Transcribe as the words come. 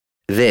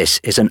This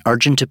is an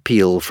urgent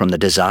appeal from the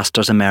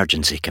Disasters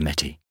Emergency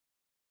Committee.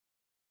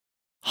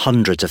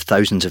 Hundreds of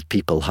thousands of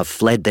people have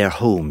fled their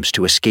homes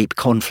to escape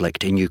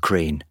conflict in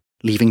Ukraine,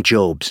 leaving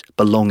jobs,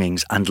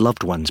 belongings and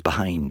loved ones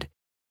behind.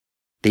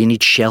 They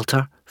need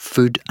shelter,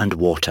 food and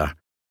water.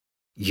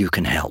 You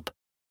can help.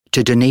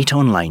 To donate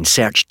online,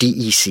 search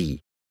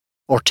DEC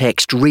or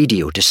text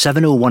radio to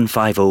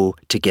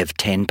 70150 to give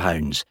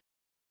 £10.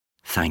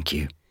 Thank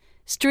you.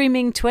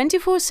 Streaming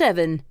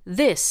 24/7,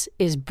 this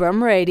is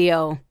Brum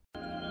Radio.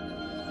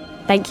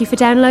 Thank you for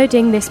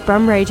downloading this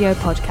Brum Radio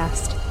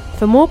podcast.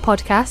 For more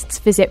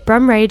podcasts, visit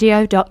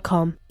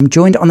brumradio.com. I'm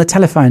joined on the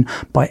telephone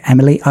by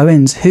Emily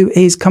Owens, who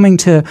is coming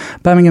to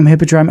Birmingham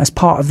Hippodrome as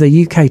part of the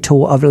UK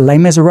tour of Les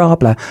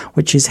Miserables,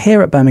 which is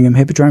here at Birmingham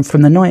Hippodrome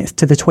from the 9th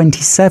to the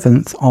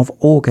 27th of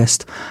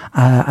August.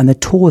 And the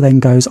tour then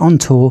goes on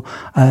tour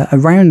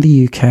around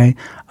the UK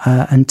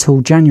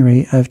until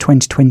January of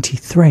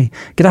 2023.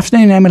 Good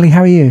afternoon, Emily.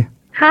 How are you?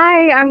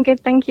 Hi, I'm good,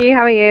 thank you.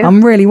 How are you?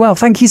 I'm really well.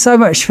 Thank you so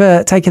much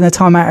for taking the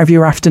time out of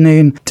your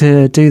afternoon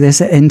to do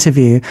this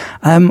interview.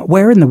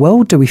 Where in the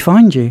world do we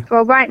find you?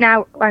 Well, right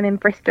now I'm in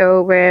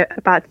Bristol. We're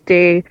about to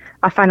do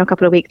our final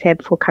couple of weeks here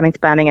before coming to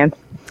Birmingham.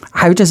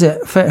 How does it,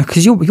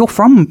 because you're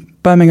from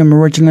Birmingham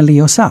originally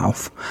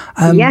yourself.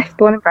 Yes,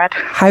 born and bred.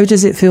 How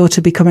does it feel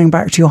to be coming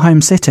back to your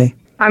home city?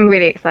 I'm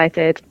really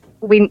excited.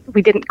 We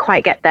didn't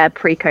quite get there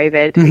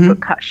pre-COVID. We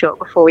got cut short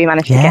before we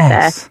managed to get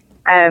there.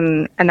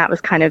 And that was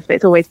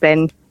it's always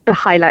been the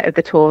highlight of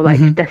the tour,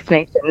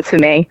 destinations for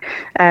me.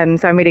 So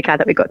I'm really glad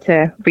that we got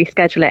to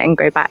reschedule it and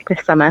go back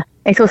this summer.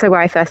 It's also where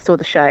I first saw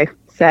the show.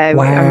 So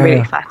I'm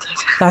really excited.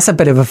 That's a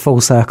bit of a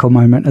full circle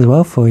moment as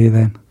well for you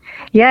then.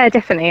 Yeah,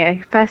 definitely.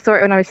 I first saw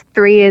it when I was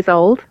 3 years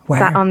old. Wow.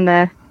 Sat on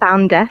the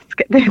sound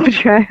desk at the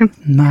Hippodrome.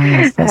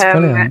 Nice, that's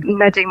brilliant.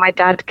 Nudging my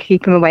dad to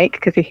keep him awake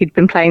because he'd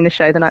been playing the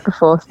show the night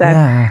before. So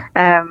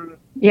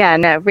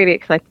really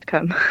excited to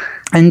come.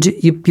 And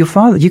your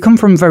father, you come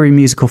from a very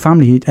musical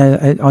family.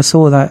 I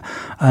saw that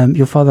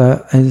your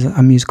father is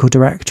a musical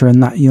director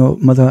and that your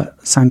mother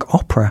sang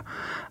opera.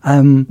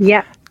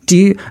 Yeah. Do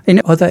you,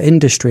 in other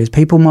industries,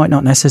 people might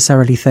not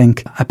necessarily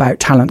think about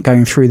talent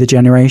going through the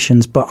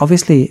generations, but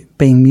obviously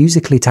being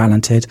musically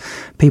talented,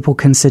 people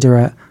consider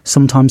it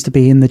sometimes to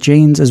be in the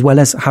genes as well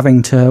as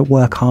having to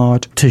work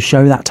hard to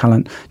show that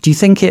talent. Do you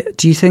think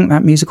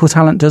that musical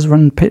talent does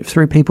run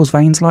through people's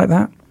veins like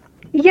that?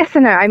 Yes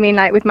and no. I mean,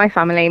 like with my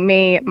family,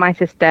 me, my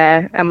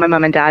sister and my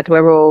mum and dad,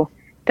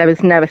 there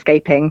was no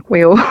escaping.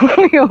 We all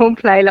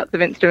play lots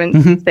of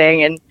instruments and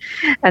sing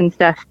and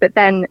stuff. But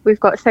then we've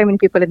got so many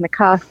people in the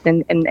cast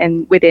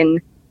and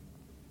within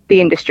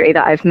the industry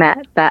that I've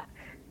met that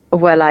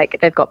were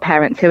they've got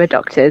parents who are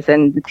doctors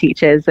and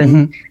teachers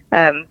and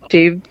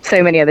do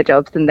so many other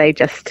jobs, and they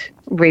just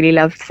really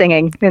loved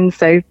singing and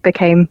so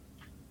became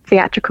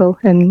theatrical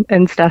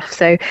and stuff.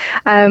 So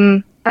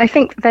I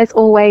think there's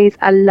always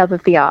a love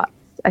of the arts.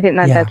 I think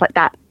that there's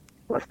that,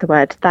 what's the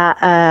word? That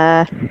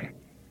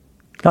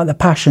like the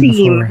passion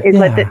theme for it.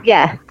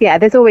 Is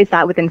there's always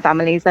that within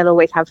families. They'll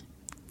always have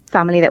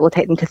family that will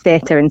take them to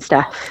theatre and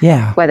stuff.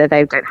 Yeah. Whether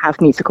they don't have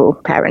musical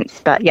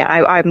parents. But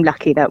I'm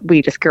lucky that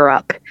we just grew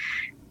up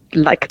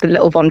like the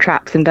little Von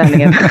Trapps in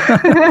Birmingham.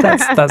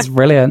 That's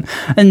brilliant.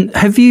 And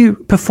have you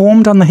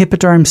performed on the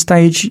Hippodrome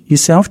stage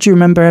yourself? Do you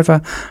remember ever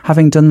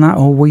having done that,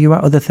 or were you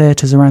at other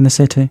theatres around the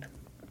city?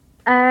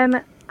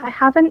 I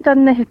haven't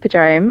done the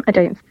Hippodrome, I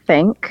don't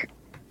think.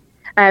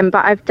 But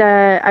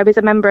I was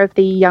a member of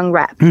the Young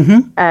Rep.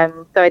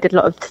 So I did a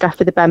lot of stuff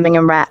with the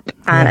Birmingham Rep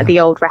and at the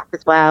Old Rep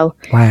as well.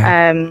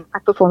 Wow. I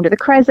performed at the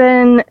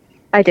Crescent.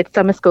 I did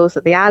summer schools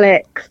at the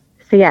Alex.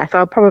 So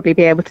I'll probably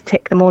be able to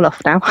tick them all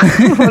off now.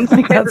 Once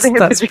I get to the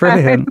that's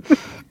brilliant.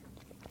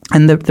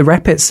 And the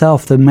Rep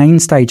itself, the main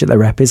stage at the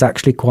Rep is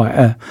actually quite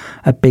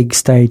a big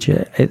stage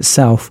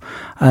itself.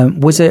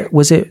 Was it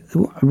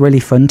really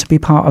fun to be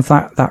part of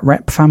that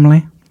Rep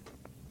family?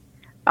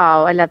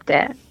 Oh, I loved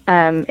it.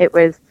 It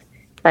was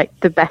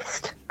the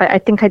best. I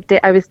think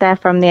I was there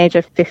from the age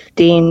of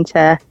 15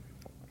 to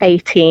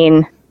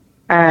 18.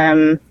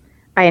 I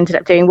ended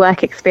up doing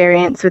work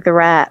experience with the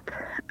Rep,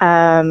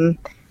 and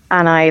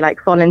I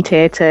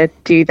volunteered to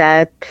do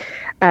their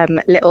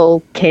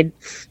little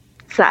kids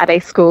Saturday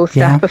school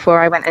stuff before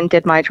I went and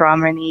did my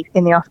drama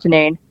in the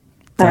afternoon.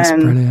 That's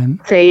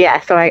brilliant.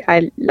 So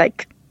I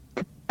like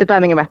the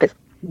Birmingham Rep is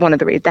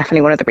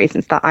definitely one of the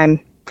reasons that I'm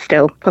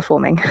still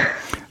performing.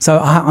 So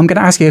I'm going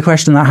to ask you a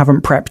question that I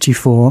haven't prepped you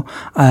for,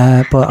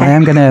 but I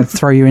am going to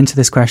throw you into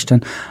this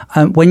question.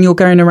 When you're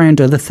going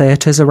around other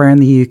theatres around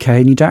the UK,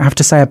 and you don't have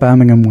to say a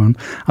Birmingham one,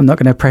 I'm not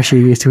going to pressure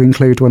you to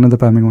include one of the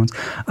Birmingham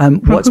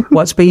ones.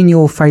 What's been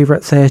your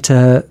favourite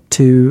theatre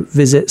to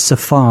visit so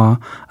far,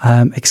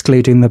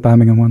 excluding the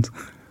Birmingham ones?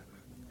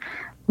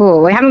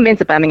 Oh, we haven't been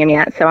to Birmingham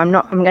yet, so I'm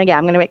going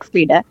to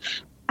exclude it.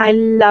 I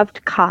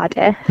loved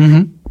Cardiff.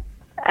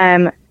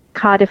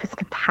 Cardiff is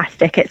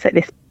fantastic. It's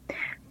this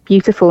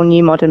beautiful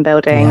new modern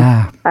building.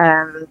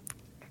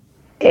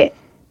 It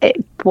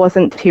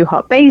wasn't too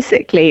hot.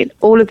 Basically,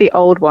 all of the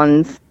old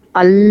ones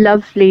are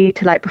lovely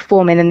to like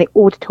perform in, and the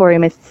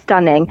auditorium is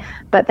stunning,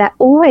 but they're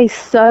always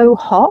so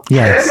hot.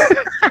 Yes.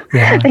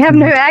 Yeah, they have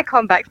no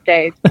aircon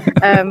backstage.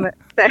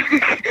 So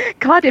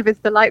Cardiff is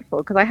delightful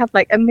because I have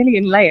like a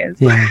million layers.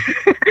 Yeah.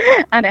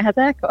 And it has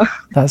aircon.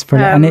 That's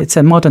brilliant. And it's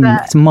a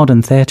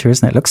modern theatre,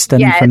 isn't it? It looks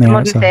stunning from the outside. Yeah,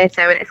 it's a modern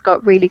theatre, and it's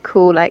got really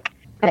cool like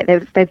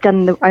they've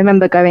done I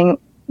remember going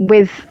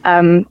with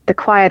the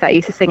choir that I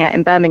used to sing at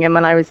in Birmingham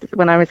when I was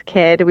a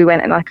kid. We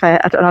went on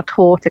a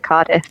tour to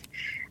Cardiff,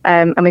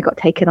 and we got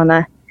taken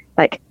on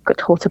got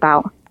taught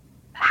about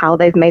how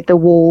they've made the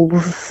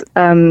walls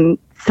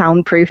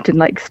soundproofed and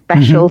like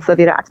special, so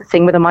they don't have to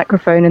sing with a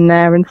microphone in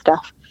there and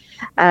stuff.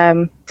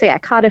 So yeah,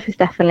 Cardiff is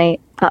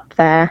definitely up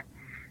there.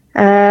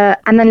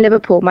 And then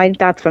Liverpool. My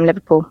dad's from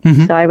Liverpool,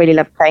 so I really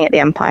love playing at the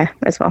Empire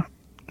as well.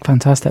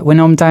 Fantastic. When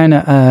I'm down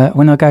at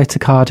when I go to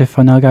Cardiff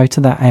and I go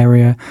to that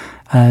area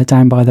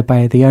down by the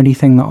bay, the only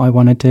thing that I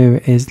want to do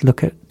is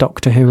look at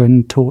Doctor Who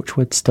and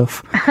Torchwood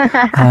stuff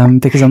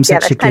because I'm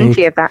such a geek.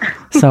 Plenty of that.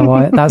 So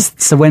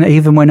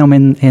when I'm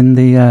in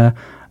the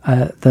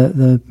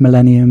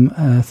Millennium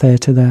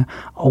Theatre there,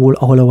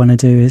 all I want to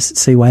do is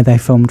see where they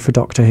filmed for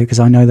Doctor Who, because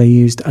I know they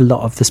used a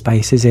lot of the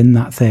spaces in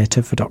that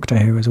theatre for Doctor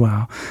Who as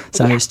well.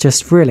 So it's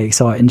just really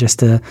exciting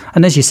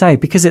and as you say,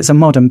 because it's a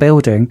modern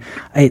building,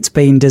 it's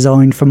been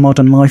designed for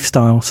modern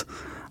lifestyles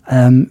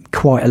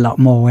quite a lot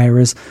more,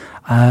 whereas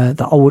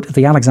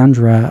the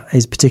Alexandra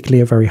is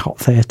particularly a very hot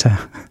theatre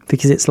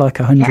because it's like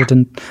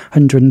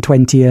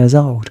 120 years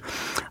old.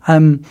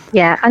 And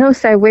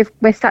also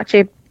we're such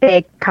a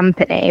big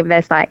company.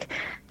 There's like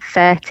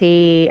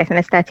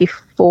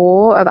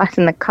 34 of us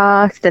in the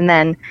cast, and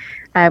then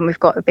we've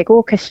got a big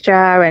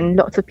orchestra and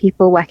lots of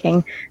people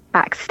working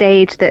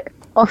backstage. That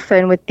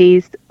often with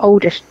these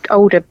older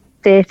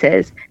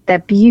theatres, they're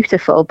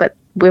beautiful, but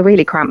we're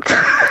really cramped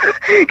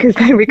because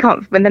we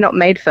can't, when they're not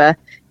made for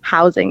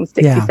housing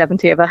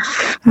 70 of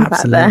us.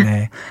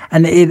 Absolutely.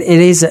 And it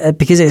is,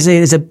 because it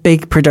is a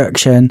big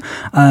production.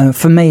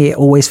 For me, it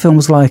always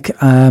feels like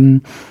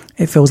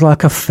it feels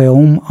like a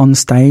film on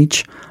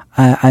stage,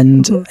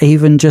 and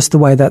even just the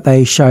way that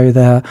they show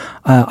their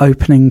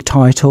opening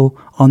title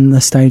on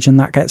the stage and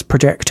that gets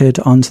projected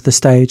onto the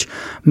stage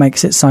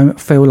makes it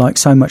feel like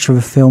so much of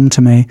a film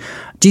to me.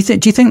 Do you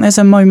think there's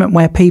a moment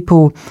where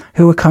people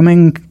who are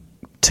coming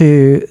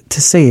to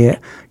see it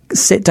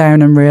sit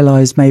down and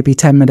realise maybe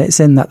 10 minutes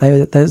in that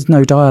there's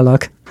no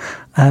dialogue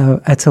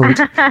at all?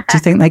 Do you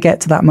think they get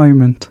to that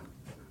moment?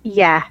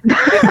 Yeah,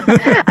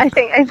 I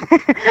think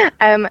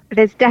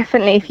there's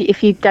definitely,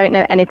 if you don't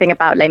know anything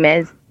about Les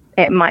Mis,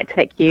 it might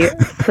take you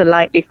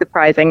slightly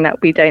surprising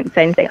that we don't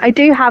say anything. I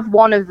do have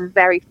one of the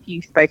very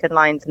few spoken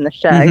lines in the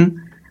show,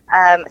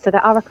 so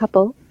there are a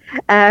couple,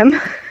 but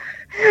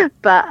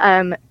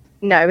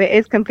no, it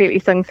is completely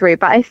sung through.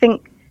 But I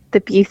think the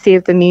beauty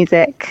of the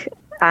music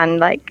and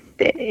like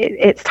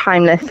it's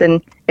timeless,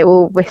 and it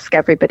will whisk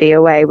everybody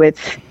away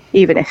with,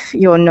 even if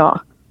you're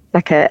not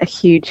like a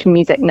huge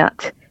music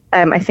nut.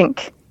 I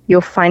think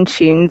you'll find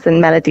tunes and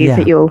melodies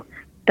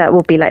that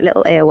will be like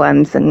little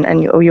earworms,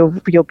 and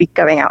you'll be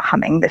going out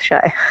humming the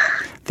show.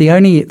 The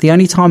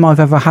only time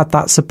I've ever had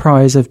that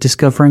surprise of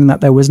discovering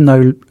that there was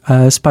no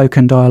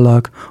spoken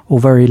dialogue or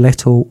very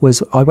little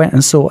was I went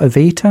and saw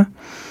Evita,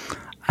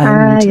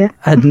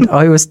 and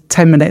I was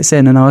 10 minutes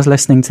in and I was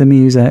listening to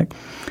music,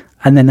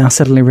 and then I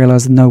suddenly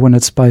realised that no one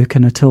had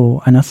spoken at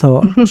all, and I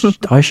thought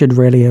I should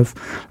really have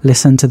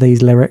listened to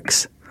these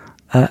lyrics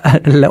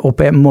a little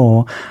bit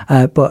more,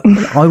 but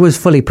I was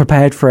fully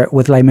prepared for it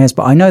with Les Mis.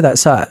 But I know that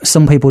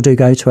some people do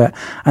go to it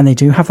and they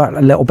do have that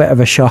little bit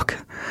of a shock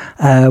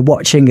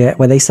watching it,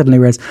 where they suddenly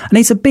realize, and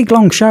it's a big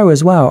long show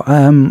as well.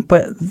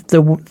 But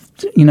a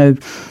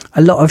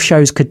lot of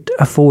shows could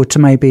afford to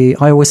maybe,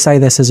 I always say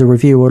this as a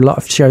reviewer, a lot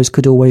of shows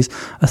could always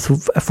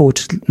afford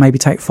to maybe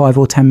take 5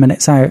 or 10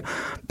 minutes out.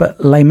 But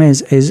Les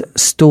Mis is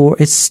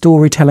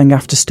storytelling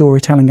after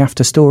storytelling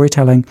after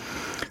storytelling.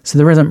 So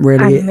there isn't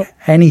really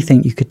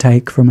anything you could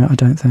take from it, I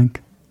don't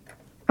think.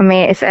 I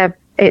mean, it's a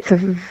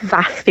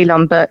vastly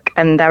long book,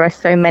 and there are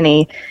so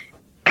many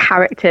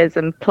characters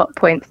and plot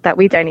points that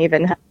we don't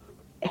even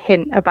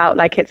hint about.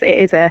 Like it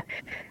is a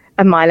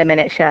mile a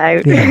minute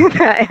show.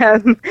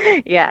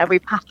 Yeah. We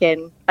pack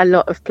in a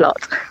lot of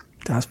plot.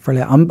 That's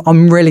brilliant.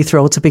 I'm really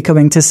thrilled to be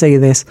coming to see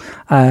this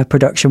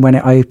production when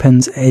it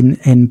opens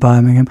in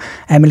Birmingham.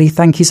 Emily,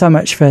 thank you so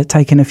much for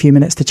taking a few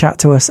minutes to chat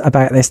to us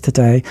about this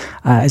today.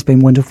 It's been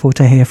wonderful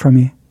to hear from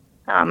you.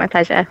 Oh, my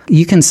pleasure.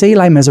 You can see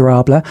Les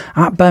Miserables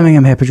at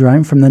Birmingham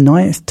Hippodrome from the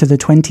 9th to the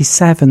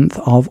 27th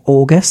of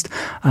August.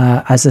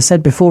 As I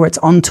said before, it's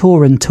on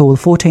tour until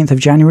the 14th of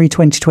January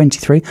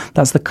 2023.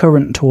 That's the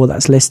current tour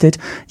that's listed.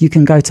 You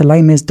can go to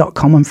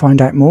lesmis.com and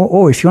find out more.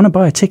 Or if you want to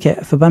buy a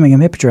ticket for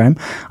Birmingham Hippodrome,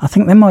 I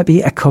think there might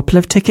be a couple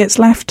of tickets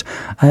left.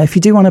 If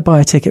you do want to buy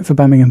a ticket for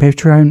Birmingham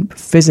Hippodrome,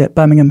 visit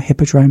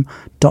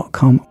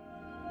birminghamhippodrome.com.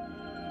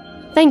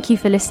 Thank you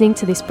for listening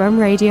to this Brum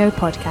Radio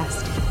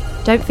podcast.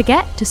 Don't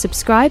forget to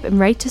subscribe and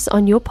rate us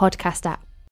on your podcast app.